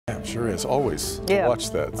Sure is. Always. Yeah.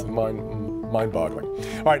 Watch that. It's mind-boggling.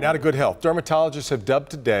 All right, now to good health. Dermatologists have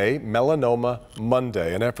dubbed today Melanoma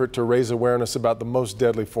Monday, an effort to raise awareness about the most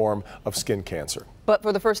deadly form of skin cancer. But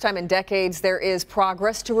for the first time in decades, there is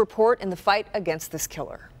progress to report in the fight against this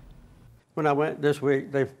killer. When I went this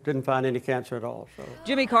week, they didn't find any cancer at all. So.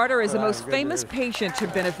 Jimmy Carter is the most famous patient to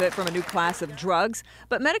benefit from a new class of drugs,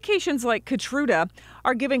 but medications like Keytruda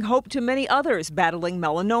are giving hope to many others battling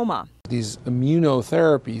melanoma. These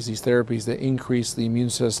immunotherapies, these therapies that increase the immune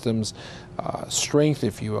system's strength,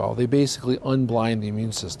 if you will, they basically unblind the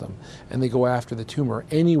immune system and they go after the tumor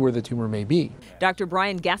anywhere the tumor may be. Dr.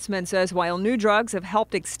 Brian Gassman says while new drugs have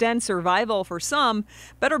helped extend survival for some,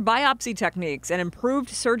 better biopsy techniques and improved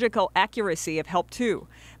surgical accuracy have helped too.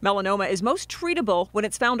 Melanoma is most treatable when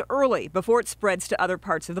it's found early before it spreads to other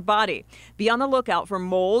parts of the body. Be on the lookout for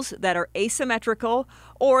moles that are asymmetrical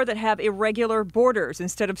or that have irregular borders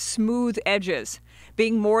instead of smooth edges.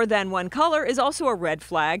 Being more than one color is also a red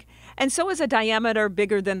flag, and so is a diameter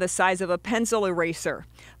bigger than the size of a pencil eraser.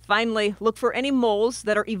 Finally, look for any moles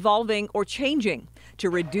that are evolving or changing. To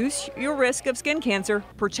reduce your risk of skin cancer,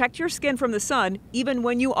 protect your skin from the sun even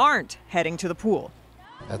when you aren't heading to the pool.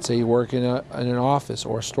 Let's say you work in an office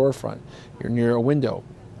or a storefront. You're near a window.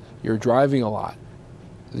 You're driving a lot.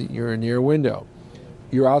 You're near a window.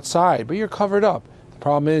 You're outside, but you're covered up. The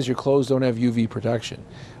problem is your clothes don't have UV protection.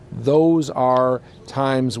 Those are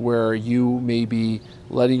times where you may be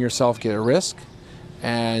letting yourself get at risk,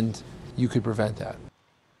 and you could prevent that.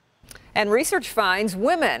 And research finds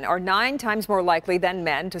women are 9 times more likely than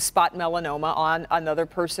men to spot melanoma on another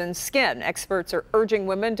person's skin. Experts are urging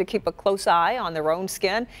women to keep a close eye on their own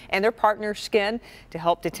skin and their partner's skin to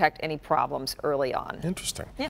help detect any problems early on. Interesting. Yeah.